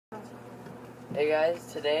Hey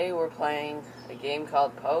guys, today we're playing a game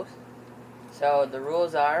called Post. So the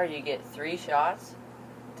rules are you get 3 shots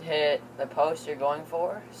to hit the post you're going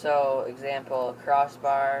for. So example,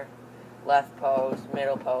 crossbar, left post,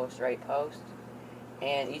 middle post, right post.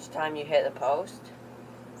 And each time you hit the post,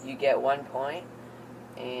 you get 1 point.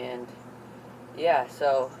 And yeah,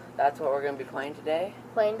 so that's what we're going to be playing today.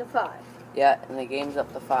 Playing to 5. Yeah, and the game's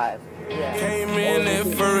up to 5. Yeah. Came in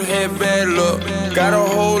and first had bad luck. Got a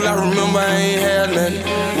whole lot, remember I ain't had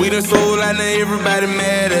nothing. We done sold, I know everybody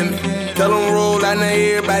mad at me. Tell them roll, I know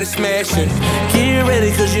everybody smashing. Get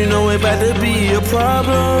ready, cause you know it about to be a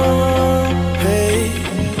problem. Hey,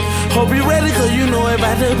 hope you ready, cause you know it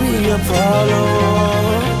about to be a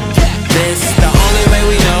problem. This the only way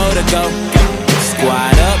we know to go.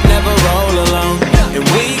 Squad up, never roll alone. And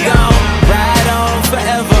we gon' ride on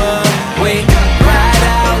forever. We ride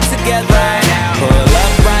out together. Pull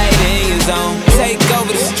up right in your zone. Take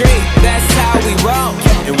over the street, that's how we roll.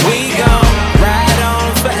 And we gon' ride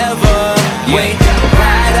on forever. We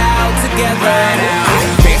ride out together.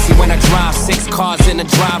 Fancy when I drive 6 cars in the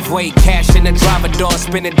driveway. Cash in the driver door,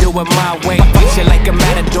 spin and do it my way. Fight you like a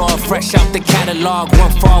matador, fresh out the catalog.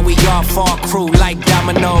 One fall, we all fall, crew like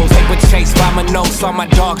dominoes. They were chased by my nose, saw my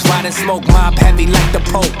dogs riding smoke. Mob heavy like the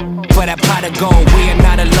Pope. For that pot of gold, we are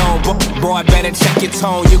not alone. Boy, better check your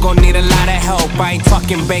tone, you gon' need a lot of help. I ain't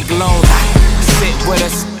talking bank loans. Sit with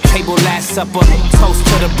us, table last supper. Toast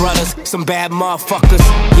to the brothers, some bad motherfuckers.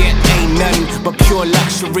 Yeah, ain't nothing but pure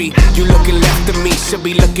luxury. You looking left of me, should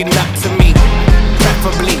be looking up to me.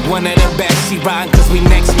 Preferably one of the best. She riding cause we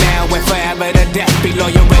next now and forever to death. Be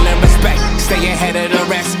loyal, will and respect, stay ahead of the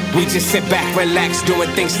rest. We just sit back, relax, doing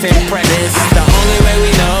things to impress. This is the only way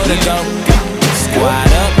we know to go. Squad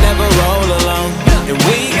up, never roll alone. And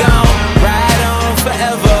we gon' ride on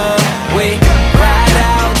forever. We ride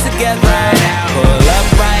out together. Pull up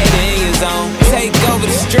right in your zone. Take over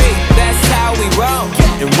the street, that's how we roll.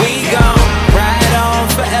 And we gon' ride on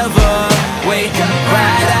forever. We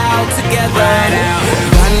ride out together.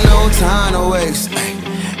 Got no time to waste.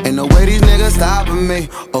 Ain't no way these niggas stopping me.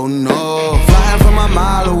 Oh no, flying from a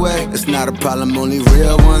mile away. It's not a problem, only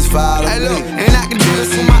real ones follow me. And I can do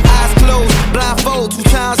this with my eyes closed. Blindfold 2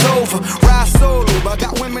 times over. Ride solo, but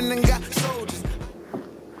got women and got soldiers.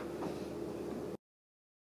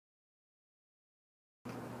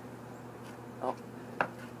 Oh.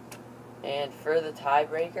 And for the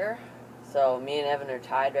tiebreaker, so me and Evan are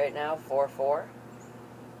tied right now, 4-4.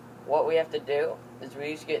 What we have to do is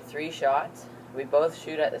we each get 3 shots. We both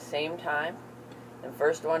shoot at the same time. And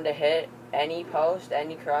first one to hit any post,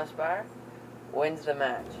 any crossbar, wins the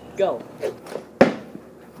match. Go.